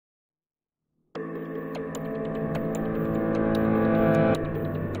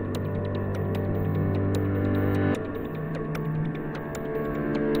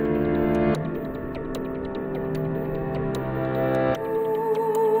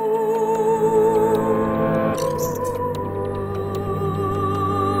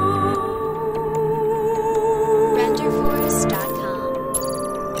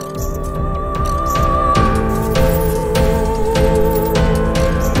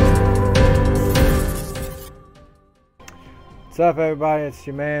up, everybody? It's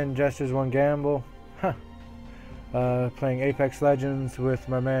your man, Jester's One Gamble. Playing Apex Legends with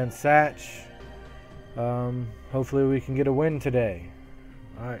my man Satch. Hopefully we can get a win today.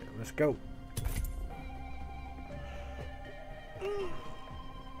 Alright, let's go.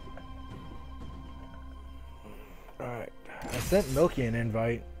 Alright, I sent Milky an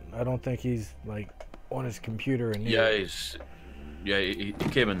invite. I don't think he's like on his computer and he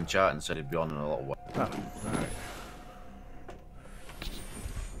came in the chat and said he'd be on in a little while. Oh, alright.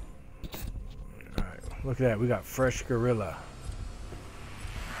 Alright, look at that. We got fresh gorilla.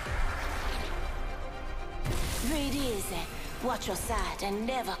 Breathe easy. Watch your side and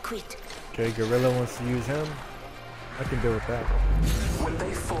never quit. Okay, gorilla wants to use him. I can deal with that. When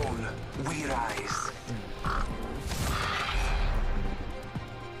they fall, we rise.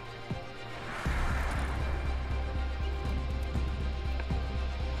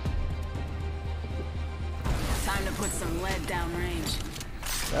 Time to put some lead downrange.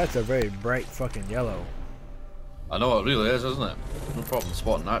 That's a very bright fucking yellow. I know it really is, isn't it? No problem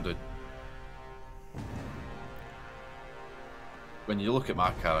spotting that, dude. When you look at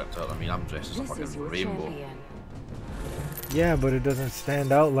my character, I mean, I'm dressed as a fucking rainbow. Champion. Yeah, but it doesn't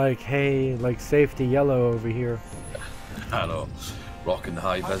stand out like, hey, like safety yellow over here. I know. Rocking the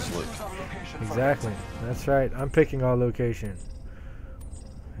high vis look. Exactly. That's right. I'm picking our location.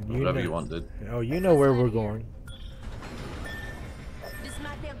 And Whatever you want, dude. Oh, you know where we're going. This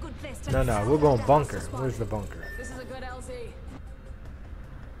might be a good place to No, we're going bunker. Where's the bunker? This is a good LZ.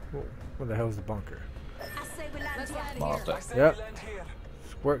 Where the hell's the bunker? I say we land here. Marked it. Yep.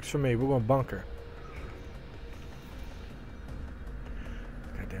 This works for me. We're going bunker.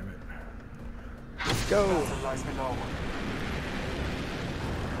 God damn it. Let's go.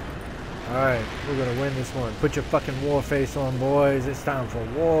 Alright, we're gonna win this one. Put your fucking war face on, boys. It's time for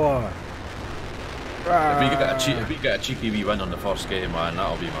war. If we get a cheeky wee win on the first game, man,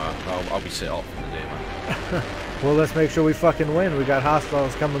 that'll be I'll be set up for the day, man. Well, let's make sure we fucking win. We got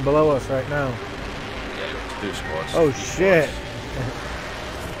hostiles coming below us right now. Yeah, got 2 squads. Oh shit.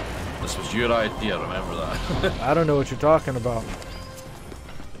 This was your idea, remember that. I don't know what you're talking about.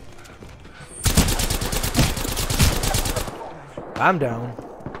 I'm down.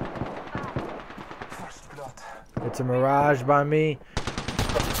 It's a mirage by me.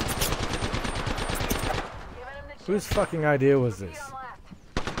 Whose fucking idea was this?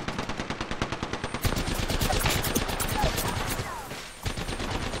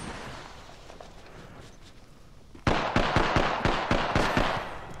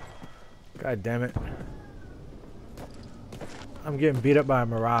 God damn it. I'm getting beat up by a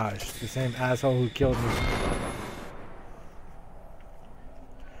mirage. The same asshole who killed me.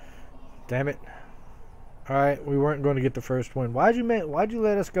 Damn it. Alright, we weren't going to get the first win. Why'd you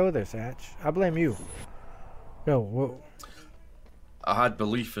let us go there, Satch? I blame you. No, whoa. I had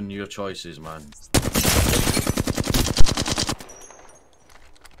belief in your choices, man.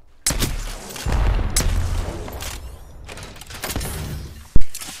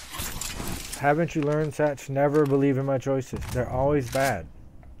 Haven't you learned, Satch? Never believe in my choices. They're always bad.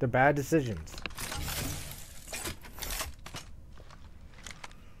 They're bad decisions.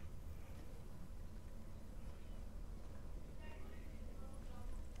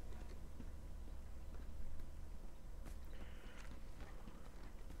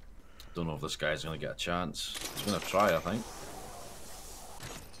 Don't know if this guy's gonna get a chance. He's gonna try, I think.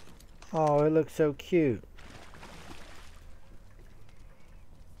 Oh, it looks so cute.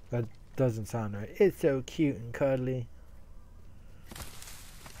 That doesn't sound right. It's so cute and cuddly.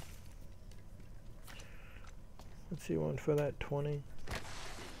 Let's see one for that 20.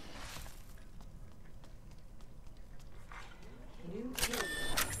 New kill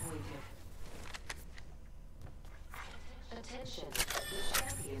appointed. Attention. The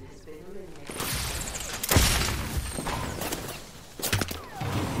champion has been eliminated.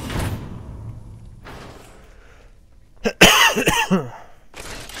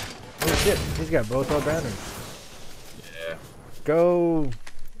 Oh shit, he's got both our banners. Yeah. Go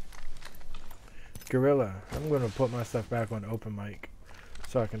Gorilla. I'm gonna put my stuff back on open mic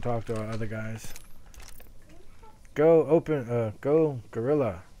so I can talk to our other guys. Go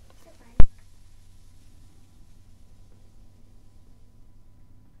Gorilla.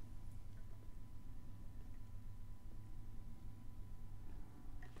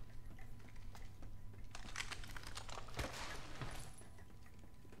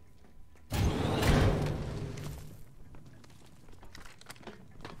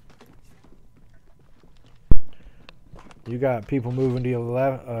 You got people moving to your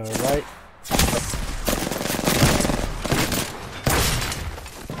left, right.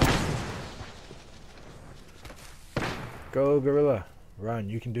 Go, gorilla. Run.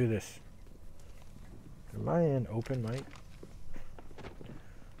 You can do this. Am I in open mic?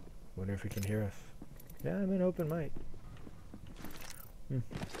 Wonder if he can hear us. Yeah, I'm in open mic.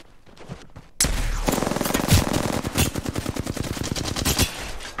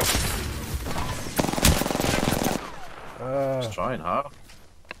 Just trying hard.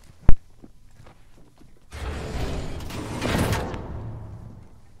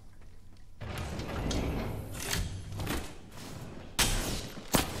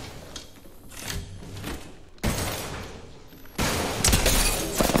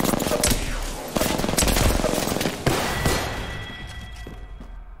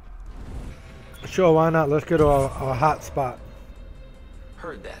 Sure, why not? Let's go to a hot spot.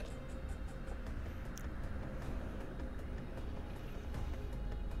 Heard that.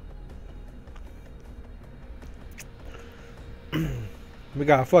 We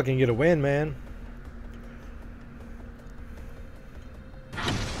gotta fucking get a win, man.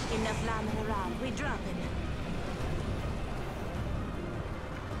 Enough lambing around. We dropping.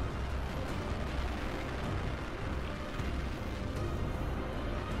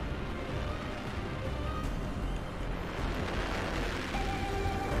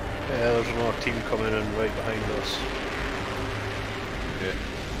 Yeah, there's another team coming in right behind us. Okay.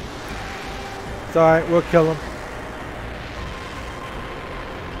 It's alright, we'll kill him.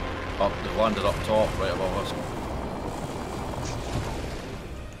 Up, they've landed up top, right above us.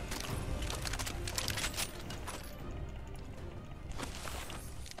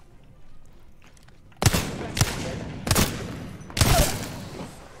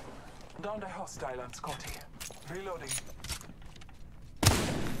 Down the hostile on Scotty. Reloading.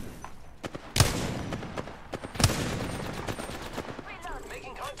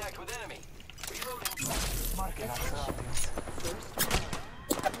 Making contact with enemy. Reloading. Marking our surroundings.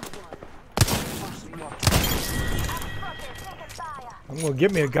 I'm gonna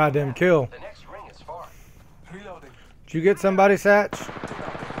get me a goddamn kill. The next ring is far. Reloading. Did you get somebody, Satch?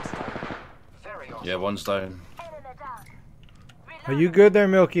 Very awesome. Yeah, one's down. Are you good there,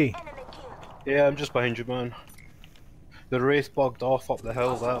 Milky? Yeah, I'm just behind you, man. The wraith bugged off up the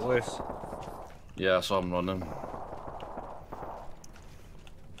hill that way. Yeah, I saw him running.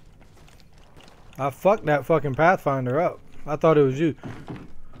 I fucked that fucking Pathfinder up. I thought it was you.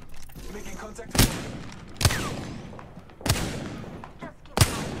 Making contact.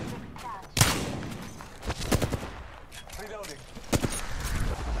 Reloading.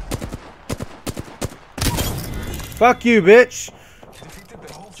 Fuck you, bitch. Defeated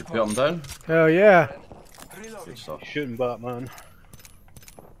the whole Did you squad. put him down? Hell yeah. Reloading. Good stuff. Shooting Batman.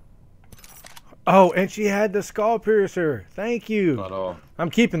 Oh, and she had the skull piercer. Thank you. Not all.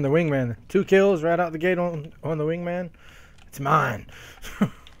 I'm keeping the wingman. 2 kills right out the gate on the wingman. It's mine. Yeah,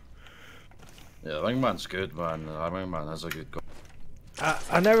 the wingman's good, man. The wingman has a good goal.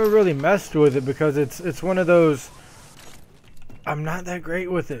 I never really messed with it because it's one of those. I'm not that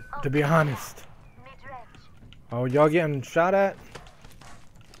great with it, to be honest. Oh, y'all getting shot at?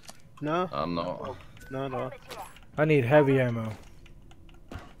 No, I'm not. no. I need heavy ammo.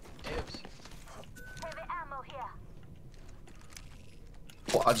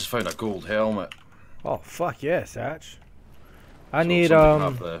 Well, I just found a gold helmet. Oh fuck yeah, Satch. I So need somebody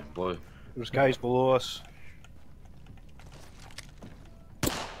have the blue. There's guys below us.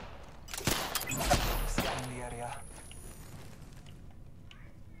 Scanning the area.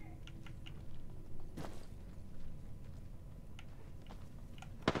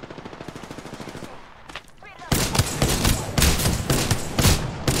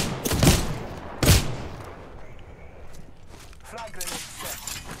 Frag grenade set.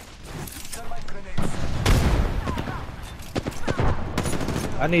 Thermite grenades.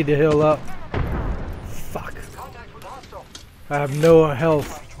 I need to heal up. Fuck. Contact with hostile. I have no health.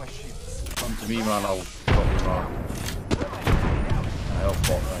 Charge my shields. Come to me, man. I'll drop you mark. Help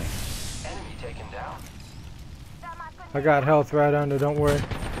bot thing. Enemy taken down. I got health right under, don't worry.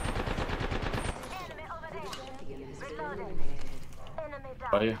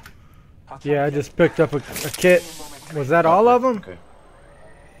 Are you? Yeah, I just picked up a kit. Was that all of them? Okay.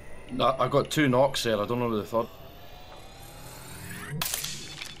 No, I got 2 knocks there. I don't know what they thought.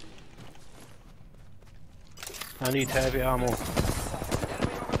 I need heavy ammo. Enemy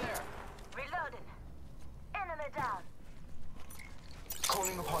over there. Reloading. Enemy down.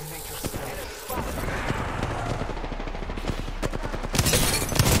 Calling upon nature's strength.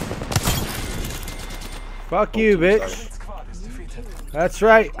 Fuck you, bitch. Squad is defeated. That's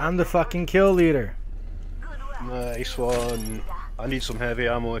right, I'm the fucking kill leader. Nice one. I need some heavy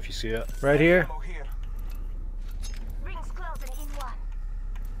ammo if you see it. Right here. Ammo here. Rings closing in 1.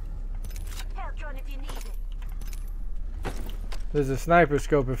 Help drone if you need it. There's a sniper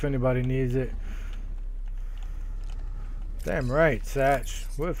scope if anybody needs it. Damn right, Satch.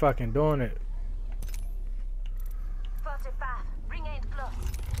 We're fucking doing it. 45. Ring ain't close.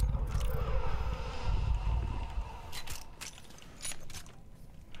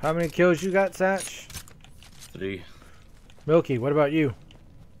 How many kills you got, Satch? 3. Milky, what about you?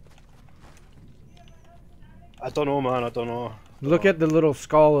 I don't know, man. I don't know. Look at the little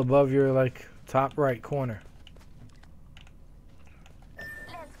skull above your like top right corner.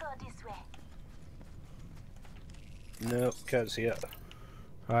 Let's go this way. No, can't see it.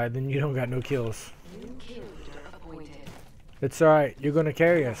 Alright, then you don't got no kills. New kill leader appointed. It's alright, you're gonna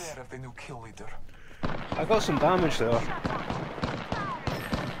carry us. Aware of the new kill leader. I got some damage there.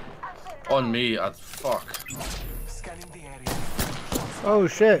 On me, fuck. Scanning the area. Oh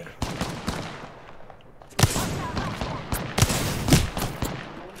shit.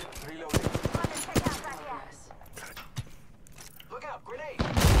 Reloading. Progress. Look out, grenade.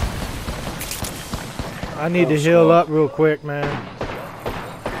 I need to heal up real quick, man.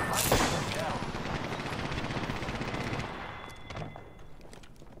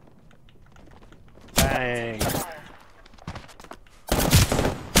 Bang.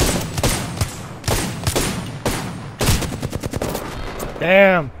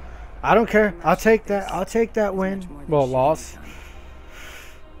 Damn. I don't care. I'll take that. I'll take that win. Well, loss.